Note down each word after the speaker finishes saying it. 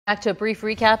Back to a brief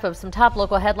recap of some top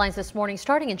local headlines this morning,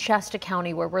 starting in Shasta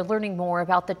County, where we're learning more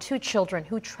about the two children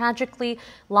who tragically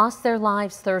lost their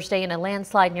lives Thursday in a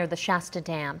landslide near the Shasta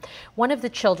Dam. One of the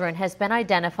children has been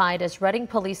identified as Reading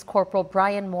Police Corporal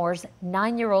Brian Moore's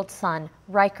 9-year-old son,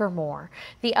 Riker Moore.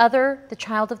 The other, the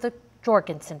child of the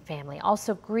Jorgensen family,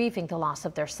 also grieving the loss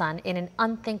of their son in an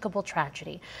unthinkable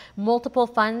tragedy. Multiple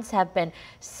funds have been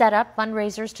set up,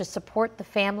 fundraisers to support the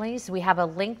families. We have a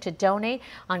link to donate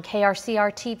on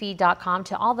KRCRTV.com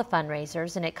to all the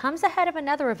fundraisers, and it comes ahead of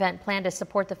another event planned to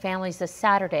support the families this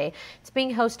Saturday. It's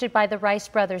being hosted by the Rice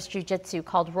Brothers Jiu-Jitsu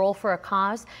called Roll for a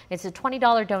Cause. It's a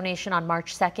 $20 donation on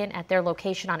March 2nd at their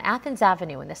location on Athens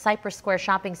Avenue in the Cypress Square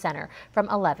Shopping Center from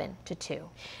 11 to 2.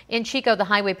 In Chico, the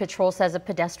Highway Patrol says a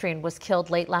pedestrian was killed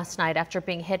late last night after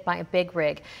being hit by a big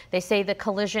rig. They say the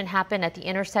collision happened at the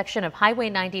intersection of Highway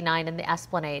 99 and the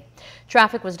Esplanade.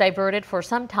 Traffic was diverted for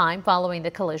some time following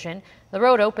the collision. The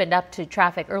road opened up to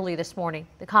traffic early this morning.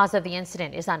 The cause of the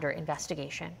incident is under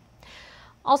investigation.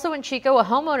 Also in Chico, a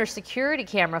homeowner's security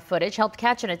camera footage helped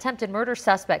catch an attempted murder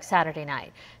suspect Saturday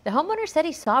night. The homeowner said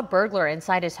he saw a burglar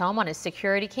inside his home on his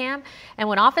security cam, and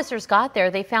when officers got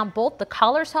there, they found both the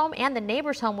caller's home and the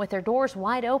neighbor's home with their doors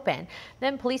wide open.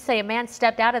 Then police say a man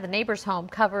stepped out of the neighbor's home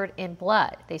covered in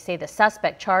blood. They say the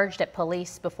suspect charged at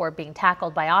police before being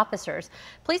tackled by officers.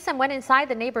 Police then went inside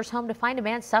the neighbor's home to find a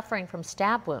man suffering from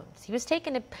stab wounds.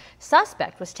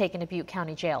 Suspect was taken to Butte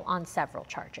County Jail on several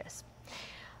charges.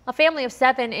 A family of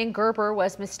 7 in Gerber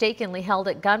was mistakenly held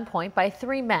at gunpoint by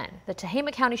 3 men. The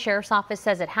Tehama County Sheriff's Office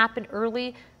says it happened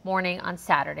early morning on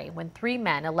Saturday when 3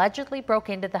 men allegedly broke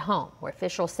into the home, where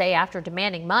officials say after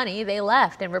demanding money, they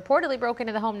left and reportedly broke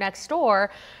into the home next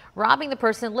door, robbing the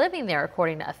person living there,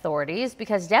 according to authorities,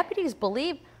 because deputies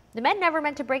believe the men never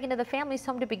meant to break into the family's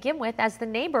home to begin with, as the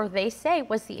neighbor, they say,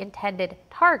 was the intended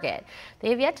target.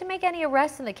 They have yet to make any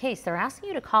arrests in the case. They're asking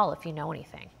you to call if you know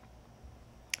anything.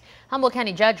 Humboldt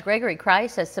County Judge Gregory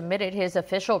Kreis has submitted his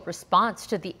official response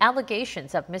to the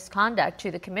allegations of misconduct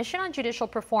to the Commission on Judicial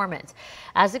Performance.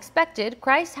 As expected,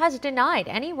 Kreis has denied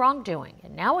any wrongdoing,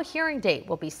 and now a hearing date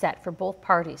will be set for both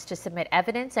parties to submit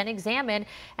evidence and examine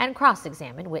and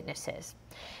cross-examine witnesses.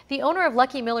 The owner of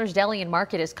Lucky Miller's Deli and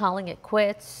Market is calling it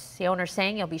quits. The owner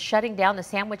saying he'll be shutting down the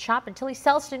sandwich shop until he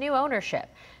sells to new ownership.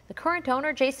 The current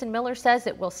owner, Jason Miller, says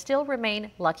it will still remain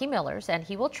Lucky Miller's and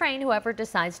he will train whoever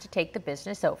decides to take the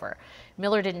business over.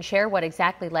 Miller didn't share what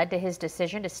exactly led to his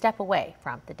decision to step away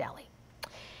from the deli.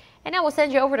 And now we'll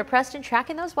send you over to Preston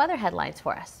tracking those weather headlines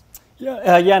for us.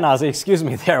 Yeah, Nazi, excuse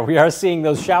me there. We are seeing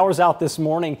those showers out this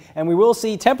morning, and we will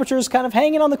see temperatures kind of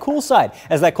hanging on the cool side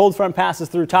as that cold front passes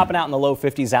through, topping out in the low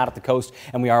 50s out at the coast,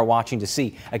 and we are watching to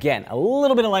see, again, a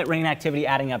little bit of light rain activity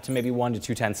adding up to maybe 1 to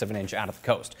 2/10 of an inch out of the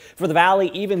coast. For the valley,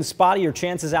 even spottier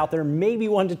chances out there, maybe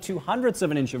 1 to 2/100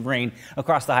 of an inch of rain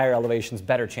across the higher elevations,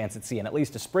 better chance at seeing at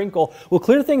least a sprinkle. We'll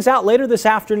clear things out later this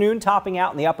afternoon, topping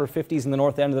out in the upper 50s in the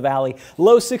north end of the valley,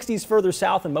 low 60s further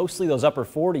south, and mostly those upper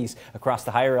 40s across the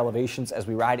higher elevations as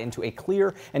we ride into a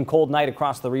clear and cold night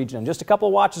across the region. And just a couple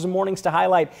of watches and warnings to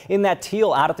highlight in that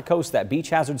teal out at the coast, that beach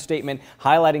hazard statement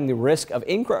highlighting the risk of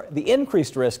the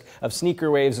increased risk of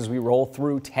sneaker waves as we roll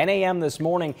through 10 a.m. this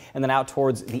morning, and then out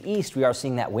towards the east we are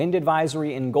seeing that wind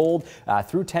advisory in gold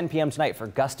through 10 p.m. tonight for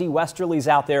gusty westerlies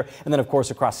out there, and then of course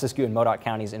across Siskiyou and Modoc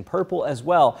counties in purple as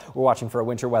well. We're watching for a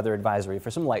winter weather advisory for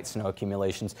some light snow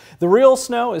accumulations. The real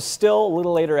snow is still a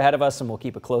little later ahead of us, and we'll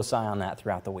keep a close eye on that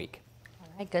throughout the week.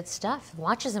 Good stuff.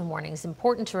 Watches and warnings.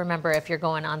 Important to remember if you're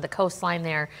going on the coastline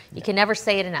there. You can never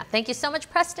say it enough. Thank you so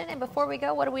much, Preston. And before we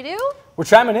go, what do we do? We're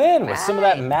chiming in with some of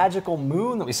that magical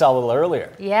moon that we saw a little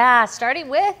earlier. Yeah, starting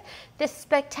with this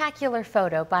spectacular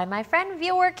photo by my friend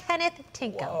viewer Kenneth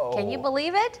Tinkham. Whoa. Can you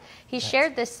believe it? He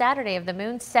shared this Saturday of the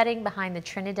moon setting behind the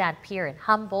Trinidad Pier in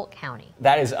Humboldt County.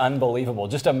 That is unbelievable.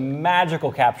 Just a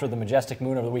magical capture of the majestic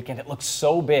moon over the weekend. It looks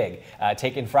so big.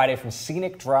 Taken Friday from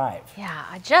Scenic Drive. Yeah,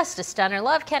 just a stunner.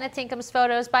 Love Kenneth Tinkham's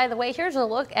photos. By the way, here's a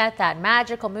look at that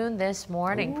magical moon this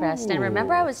morning, Preston.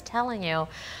 Remember I was telling you,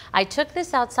 I took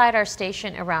this outside our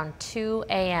station around 2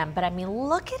 a.m. But I mean,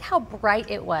 look at how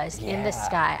bright it was in the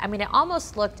sky. I mean, it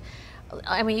almost looked,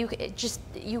 I mean, you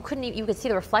could see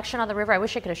the reflection on the river. I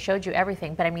wish I could have showed you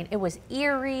everything, but I mean, it was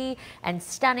eerie and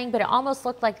stunning, but it almost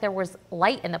looked like there was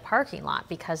light in the parking lot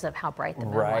because of how bright the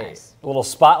moon was. A little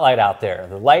spotlight out there.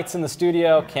 The lights in the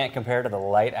studio can't compare to the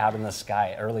light out in the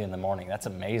sky early in the morning. That's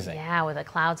amazing. Yeah, with the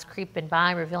clouds creeping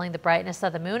by, revealing the brightness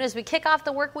of the moon as we kick off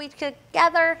the work week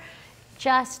together.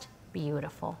 Just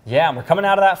beautiful. Yeah, and we're coming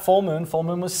out of that full moon. Full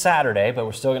moon was Saturday, but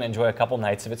we're still going to enjoy a couple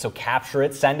nights of it. So capture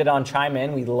it, send it on Chime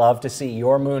In. We'd love to see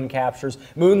your moon captures.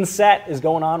 Moon set is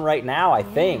going on right now, I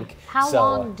think. How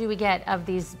long do we get of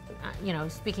these you know,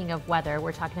 speaking of weather,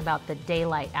 we're talking about the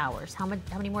daylight hours. How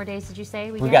many more days did you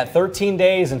say We've got 13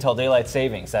 days until daylight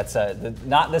savings. That's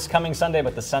not this coming Sunday,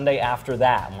 but the Sunday after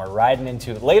that. And we're riding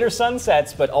into later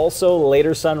sunsets, but also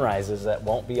later sunrises that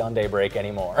won't be on daybreak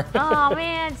anymore. Oh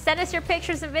man, send us your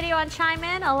pictures and video on Chime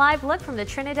In. A live look from the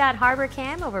Trinidad Harbor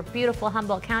Cam over beautiful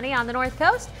Humboldt County on the North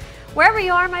Coast. Wherever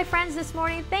you are, my friends, this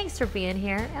morning, thanks for being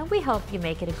here, and we hope you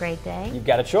make it a great day. You've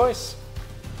got a choice.